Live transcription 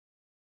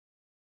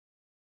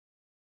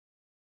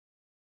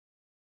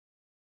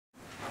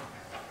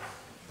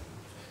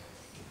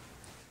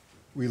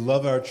We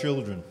love our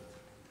children.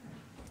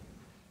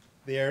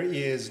 There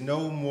is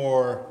no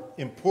more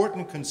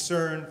important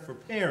concern for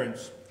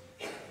parents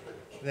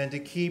than to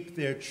keep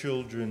their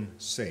children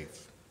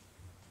safe.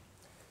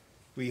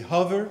 We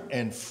hover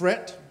and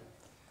fret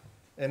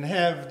and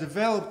have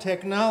developed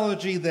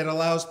technology that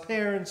allows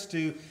parents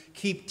to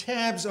keep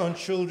tabs on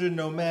children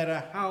no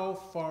matter how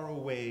far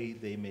away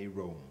they may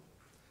roam.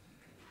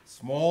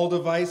 Small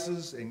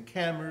devices and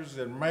cameras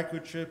and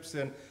microchips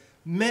and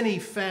many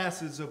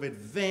facets of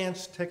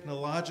advanced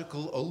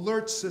technological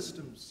alert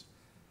systems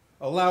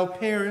allow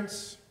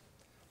parents,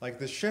 like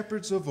the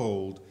shepherds of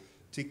old,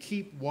 to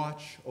keep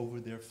watch over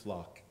their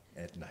flock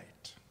at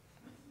night.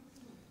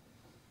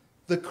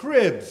 The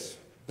cribs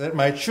that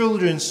my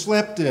children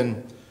slept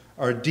in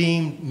are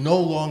deemed no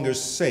longer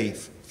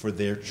safe for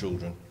their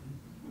children.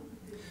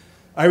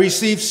 I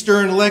received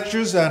stern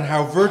lectures on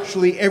how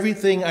virtually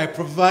everything I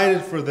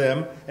provided for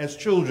them as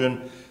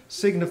children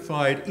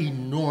signified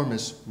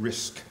enormous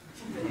risk.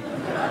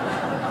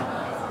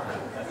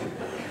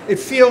 It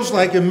feels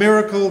like a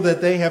miracle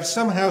that they have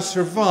somehow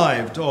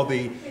survived all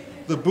the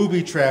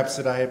booby traps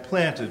that I had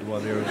planted while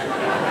they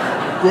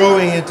were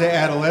growing into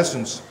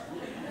adolescence.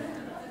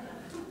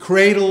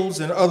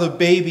 Cradles and other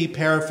baby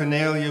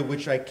paraphernalia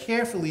which I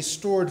carefully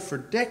stored for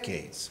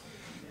decades,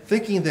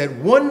 thinking that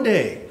one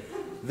day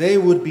they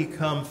would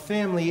become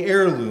family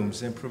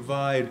heirlooms and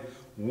provide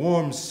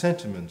warm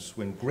sentiments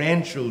when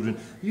grandchildren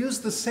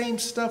used the same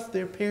stuff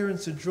their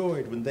parents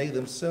enjoyed when they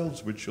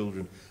themselves were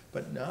children.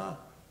 But nah,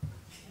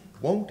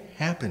 won't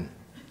happen.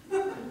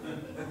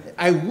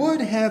 I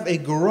would have a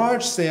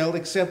garage sale,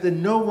 except that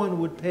no one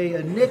would pay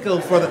a nickel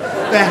for the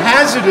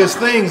hazardous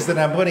things that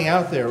I'm putting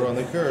out there on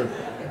the curb.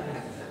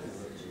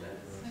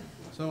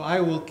 So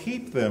I will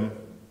keep them.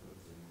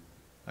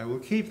 I will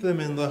keep them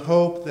in the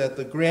hope that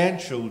the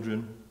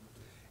grandchildren,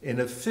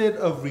 in a fit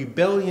of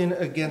rebellion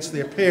against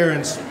their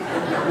parents,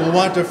 will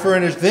want to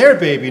furnish their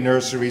baby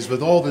nurseries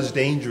with all this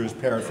dangerous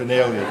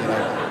paraphernalia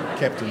that I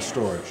kept in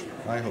storage.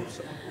 I hope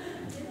so.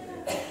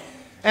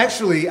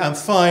 Actually, I'm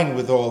fine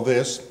with all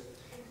this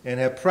and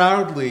have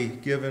proudly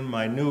given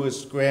my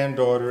newest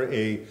granddaughter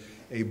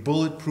a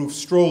bulletproof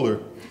stroller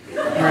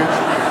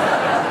which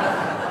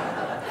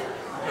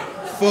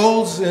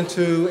folds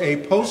into a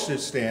postage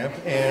stamp,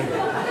 and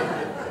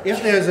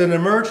if there's an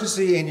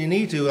emergency and you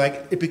need to,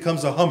 it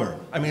becomes a Hummer.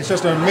 I mean, it's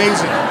just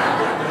amazing.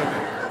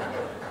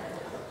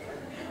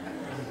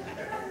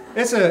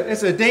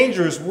 It's a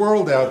dangerous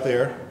world out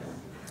there,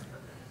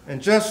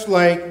 and just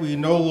like we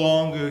no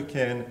longer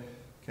can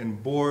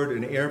board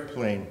an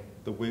airplane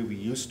the way we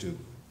used to,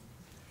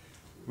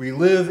 we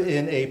live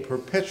in a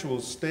perpetual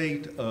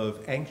state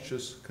of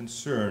anxious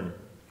concern.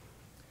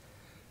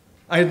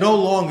 I no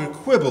longer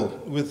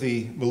quibble with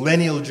the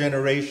millennial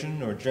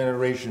generation or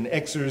Generation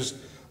Xers,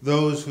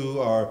 those who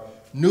are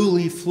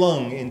newly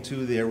flung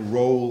into their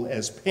role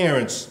as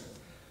parents.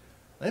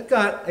 They've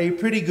got a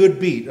pretty good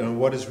beat on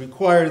what is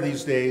required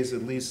these days,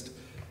 at least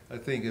I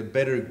think a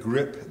better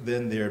grip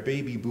than their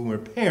baby boomer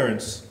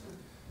parents,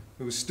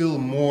 who still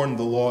mourn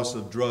the loss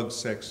of drugs,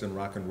 sex, and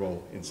rock and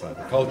roll inside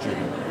the culture.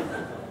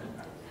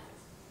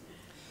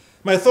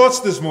 My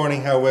thoughts this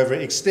morning, however,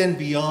 extend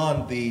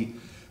beyond the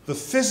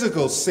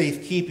physical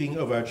safekeeping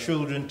of our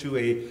children to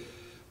a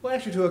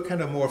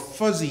kind of more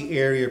fuzzy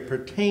area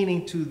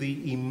pertaining to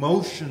the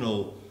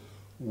emotional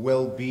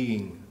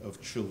well-being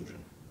of children.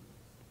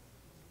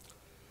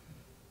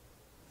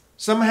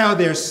 Somehow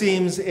there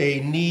seems a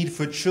need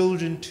for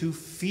children to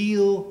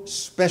feel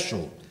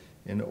special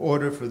in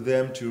order for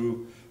them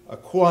to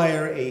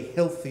acquire a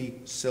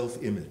healthy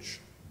self-image.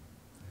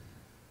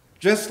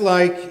 Just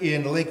like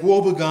in Lake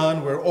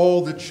Wobegon, where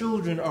all the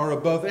children are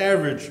above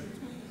average,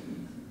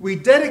 we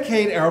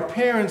dedicate our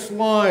parents'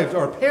 lives,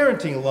 our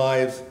parenting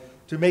lives,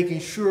 to making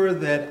sure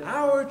that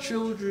our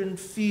children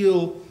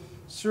feel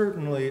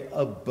certainly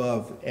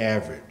above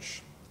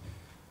average.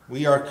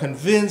 We are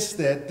convinced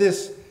that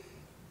this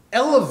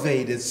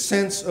elevated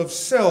sense of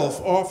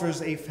self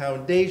offers a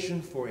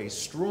foundation for a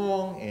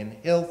strong and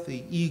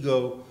healthy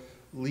ego,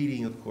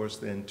 leading, of course,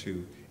 then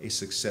to a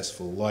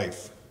successful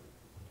life.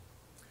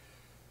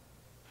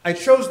 I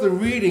chose the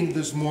reading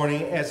this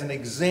morning as an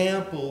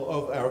example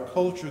of our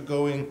culture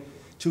going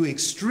to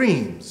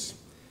extremes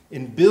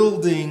in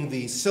building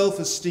the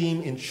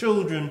self-esteem in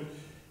children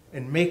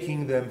and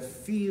making them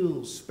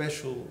feel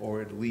special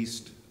or at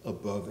least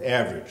above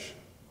average.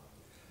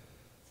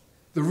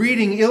 The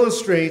reading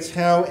illustrates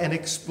how an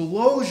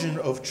explosion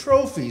of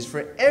trophies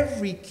for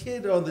every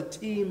kid on the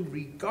team,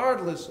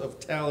 regardless of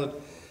talent,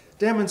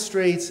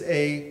 demonstrates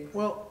a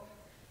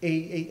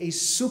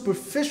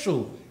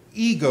superficial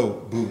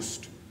ego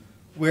boost,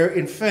 where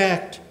in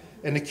fact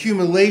an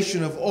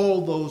accumulation of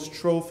all those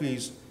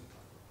trophies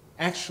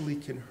actually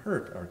can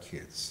hurt our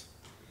kids.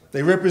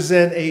 They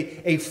represent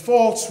a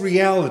false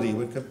reality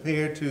when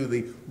compared to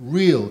the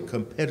real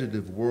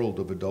competitive world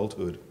of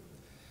adulthood.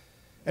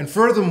 And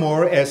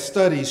furthermore, as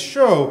studies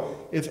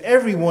show, if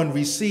everyone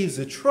receives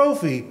a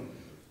trophy,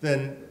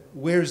 then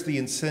where's the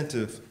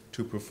incentive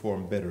to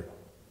perform better?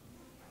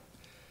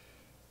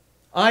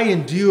 I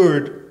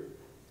endured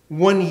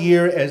 1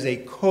 year as a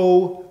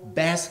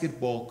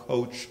co-basketball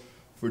coach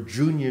for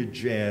junior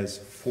jazz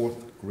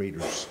fourth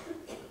graders.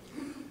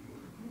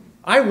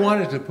 I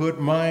wanted to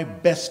put my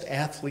best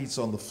athletes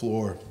on the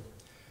floor,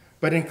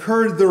 but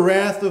incurred the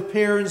wrath of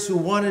parents who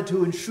wanted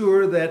to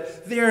ensure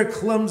that their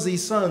clumsy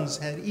sons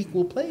had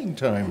equal playing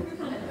time.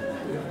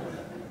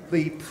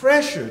 The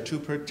pressure to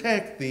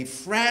protect the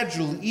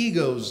fragile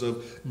egos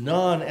of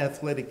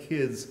non-athletic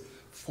kids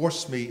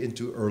forced me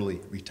into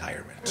early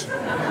retirement.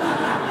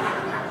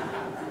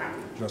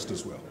 Just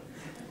as well.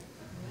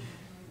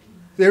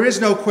 There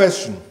is no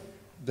question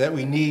that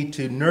we need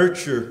to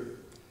nurture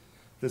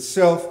the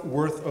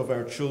self-worth of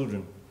our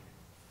children.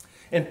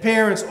 And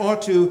parents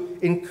ought to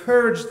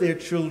encourage their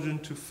children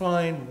to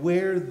find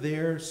where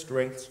their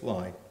strengths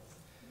lie.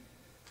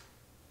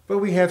 But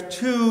we have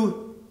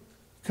two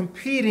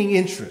competing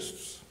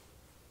interests.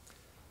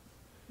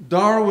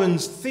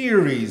 Darwin's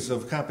theories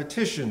of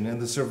competition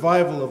and the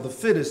survival of the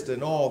fittest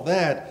and all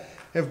that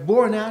have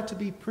borne out to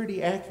be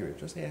pretty accurate.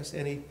 Just ask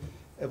any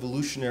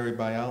evolutionary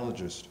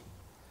biologist.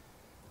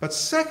 But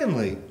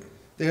secondly,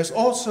 there's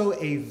also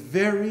a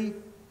very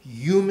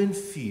human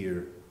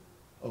fear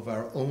of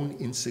our own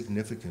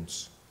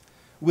insignificance,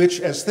 which,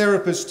 as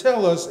therapists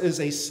tell us,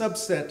 is a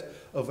subset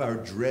of our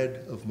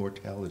dread of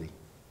mortality.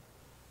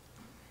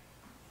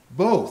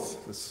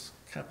 Both, this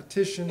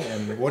competition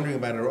and wondering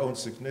about our own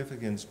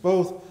significance,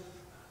 both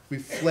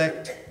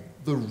reflect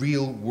the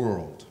real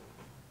world,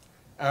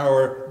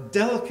 our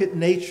delicate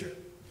nature,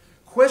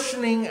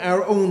 questioning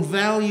our own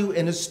value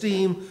and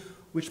esteem,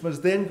 which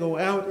must then go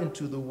out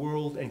into the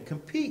world and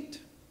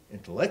compete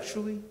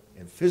intellectually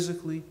and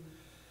physically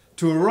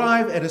to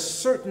arrive at a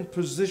certain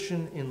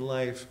position in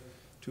life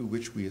to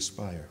which we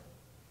aspire.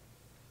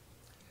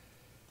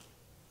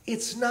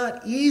 It's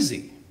not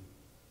easy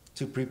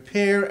to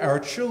prepare our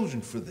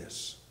children for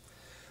this,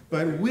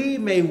 but we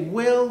may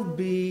well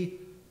be,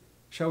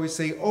 shall we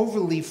say,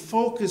 overly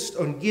focused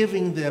on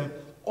giving them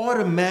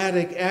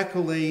automatic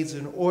accolades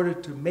in order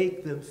to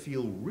make them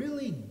feel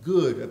really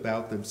good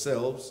about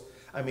themselves.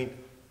 I mean,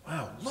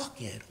 wow,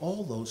 look at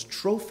all those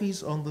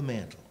trophies on the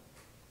mantle.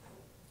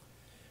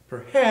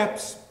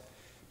 Perhaps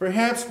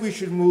we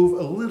should move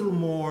a little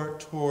more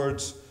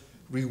towards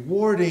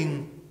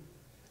rewarding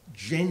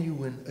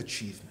genuine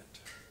achievement.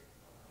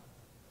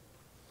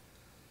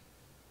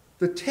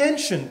 The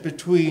tension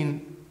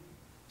between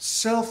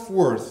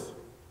self-worth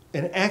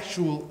and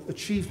actual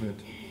achievement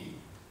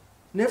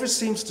never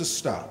seems to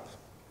stop.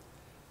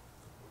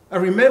 I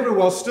remember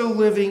while still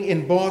living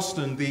in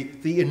Boston,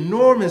 the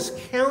enormous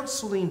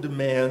counseling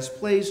demands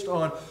placed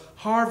on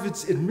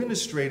Harvard's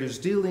administrators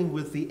dealing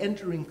with the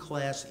entering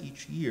class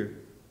each year.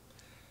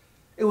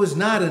 It was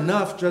not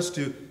enough just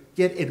to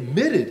get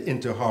admitted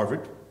into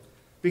Harvard,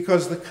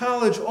 because the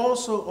college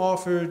also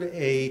offered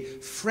a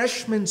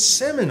freshman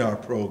seminar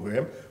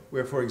program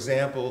where, for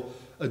example,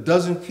 a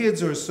dozen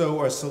kids or so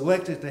are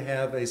selected to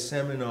have a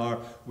seminar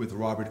with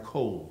Robert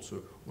Coles,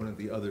 or one of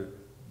the other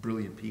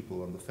brilliant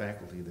people on the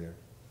faculty there.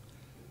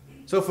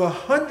 So for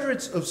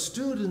hundreds of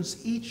students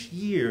each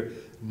year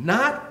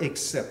not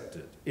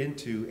accepted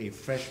into a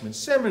freshman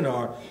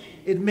seminar,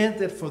 it meant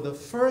that for the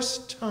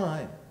first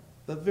time,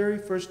 the very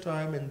first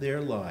time in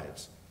their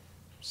lives,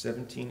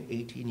 17,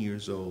 18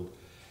 years old,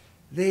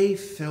 they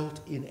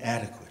felt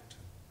inadequate.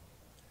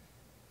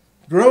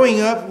 Growing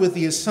up with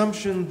the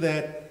assumption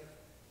that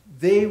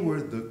they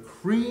were the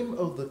cream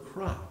of the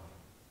crop,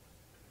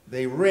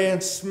 they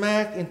ran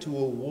smack into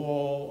a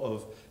wall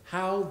of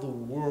how the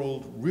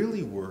world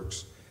really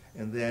works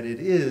and that it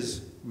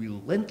is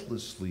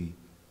relentlessly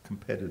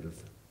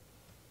competitive.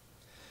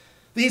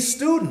 These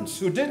students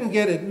who didn't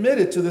get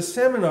admitted to the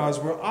seminars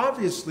were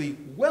obviously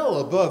well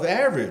above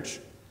average.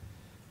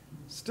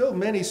 Still,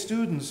 many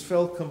students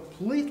felt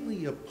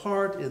completely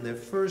apart in their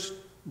first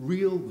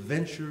real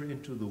venture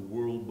into the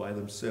world by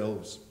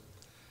themselves.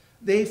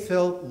 They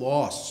felt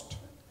lost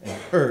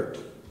and hurt,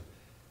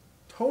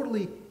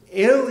 totally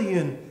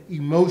alien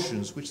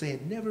emotions which they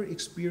had never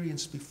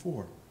experienced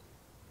before.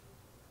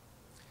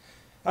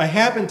 I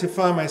happened to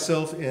find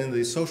myself in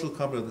the social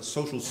company, the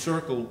social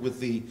circle with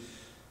the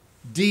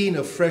dean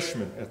of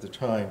freshmen at the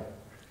time,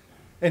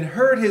 and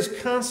heard his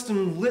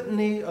constant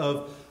litany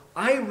of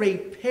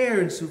irate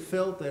parents who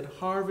felt that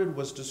Harvard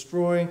was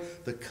destroying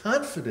the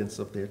confidence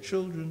of their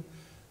children,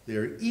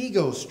 their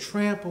egos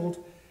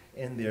trampled,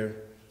 and their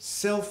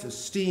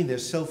self-esteem, their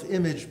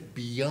self-image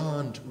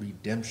beyond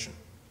redemption.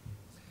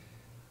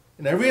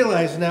 And I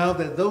realize now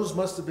that those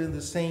must have been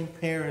the same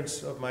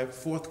parents of my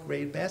fourth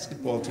grade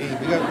basketball team,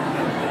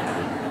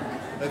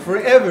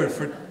 forever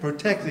for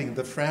protecting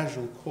the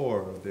fragile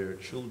core of their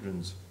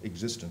children's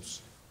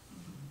existence.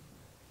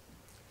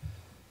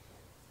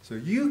 So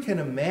you can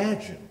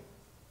imagine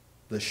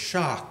the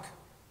shock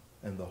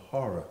and the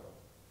horror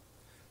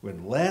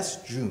when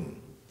last June,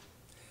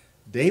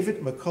 David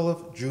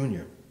McCullough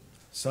Jr.,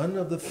 son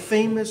of the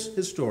famous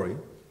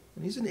historian,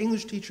 and he's an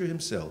English teacher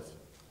himself,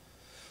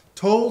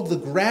 told the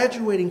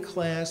graduating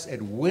class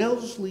at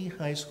Wellesley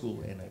High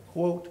School, and I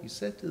quote, he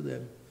said to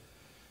them,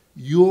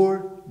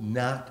 "You're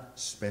not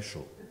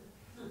special.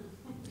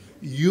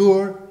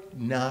 "You're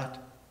not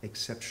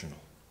exceptional."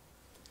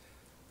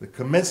 The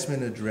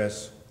commencement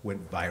address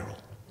went viral.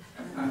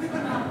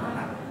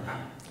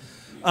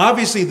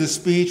 Obviously, the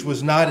speech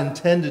was not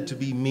intended to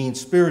be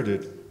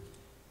mean-spirited.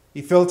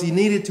 He felt he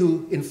needed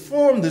to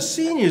inform the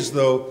seniors,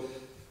 though,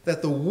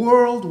 that the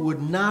world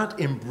would not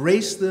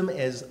embrace them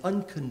as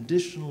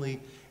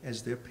unconditionally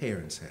as their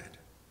parents had.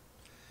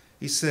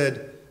 He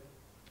said,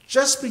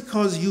 "Just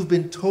because you've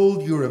been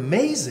told you're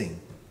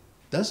amazing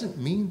doesn't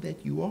mean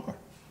that you are."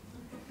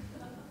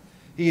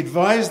 He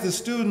advised the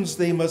students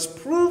they must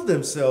prove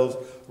themselves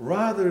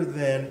rather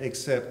than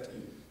accept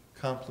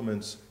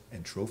compliments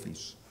and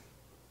trophies.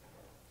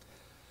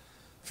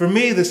 For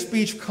me, the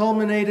speech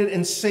culminated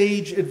in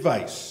sage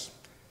advice,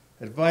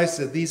 advice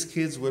that these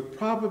kids would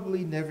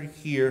probably never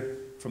hear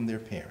from their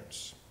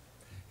parents.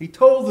 He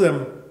told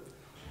them,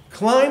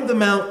 "Climb the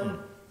mountain,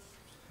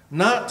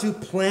 not to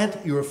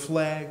plant your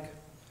flag,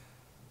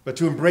 but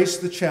to embrace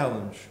the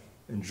challenge,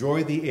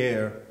 enjoy the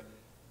air,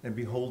 and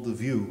behold the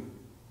view.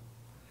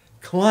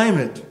 Climb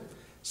it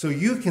so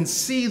you can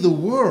see the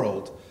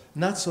world,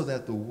 not so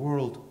that the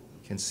world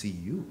can see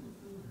you."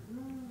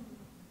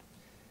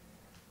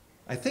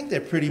 I think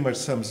that pretty much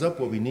sums up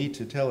what we need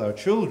to tell our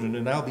children,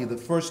 and I'll be the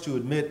first to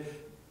admit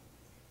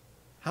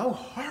how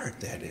hard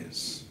that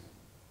is.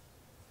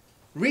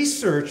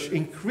 Research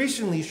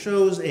increasingly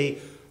shows a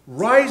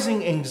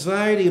rising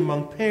anxiety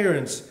among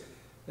parents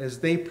as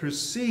they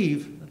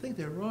perceive, I think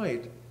they're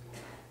right,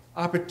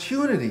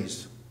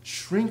 opportunities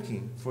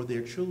shrinking for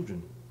their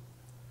children.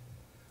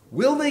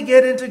 Will they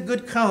get into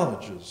good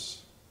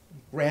colleges,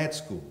 grad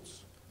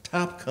schools,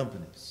 top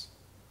companies?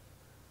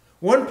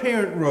 One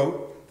parent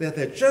wrote that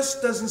there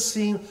just doesn't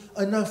seem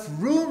enough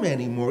room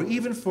anymore,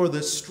 even for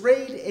the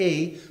straight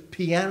A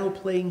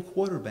piano-playing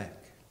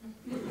quarterback.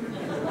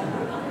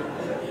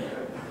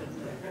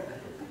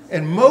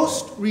 And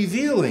most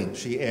revealing,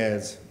 she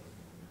adds,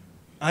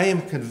 "I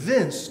am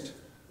convinced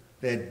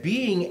that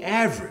being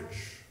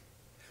average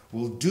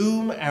will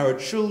doom our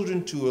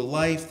children to a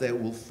life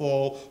that will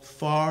fall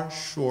far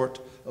short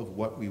of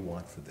what we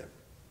want for them."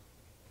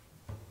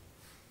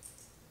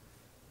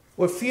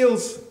 What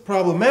feels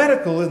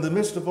problematical in the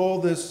midst of all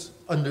this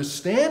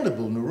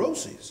understandable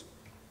neuroses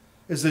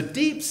is a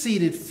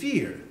deep-seated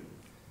fear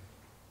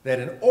that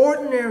an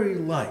ordinary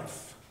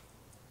life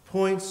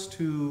points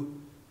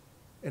to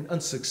an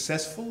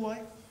unsuccessful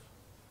life.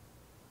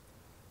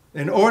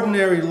 An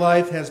ordinary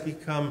life has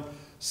become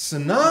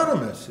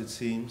synonymous, it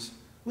seems,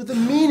 with a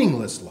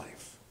meaningless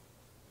life.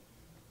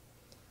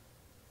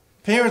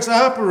 Parents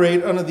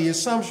operate under the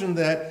assumption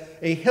that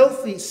a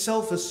healthy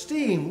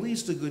self-esteem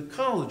leads to good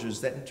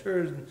colleges, that in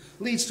turn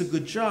leads to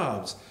good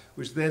jobs,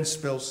 which then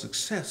spells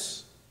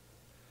success.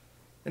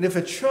 And if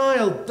a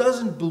child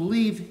doesn't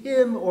believe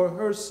him or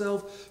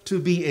herself to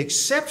be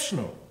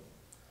exceptional,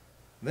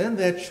 then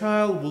that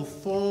child will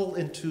fall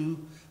into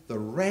the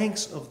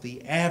ranks of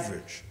the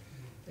average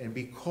and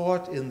be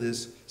caught in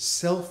this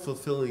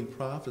self-fulfilling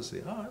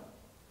prophecy. "Oh,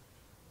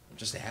 I'm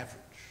just average."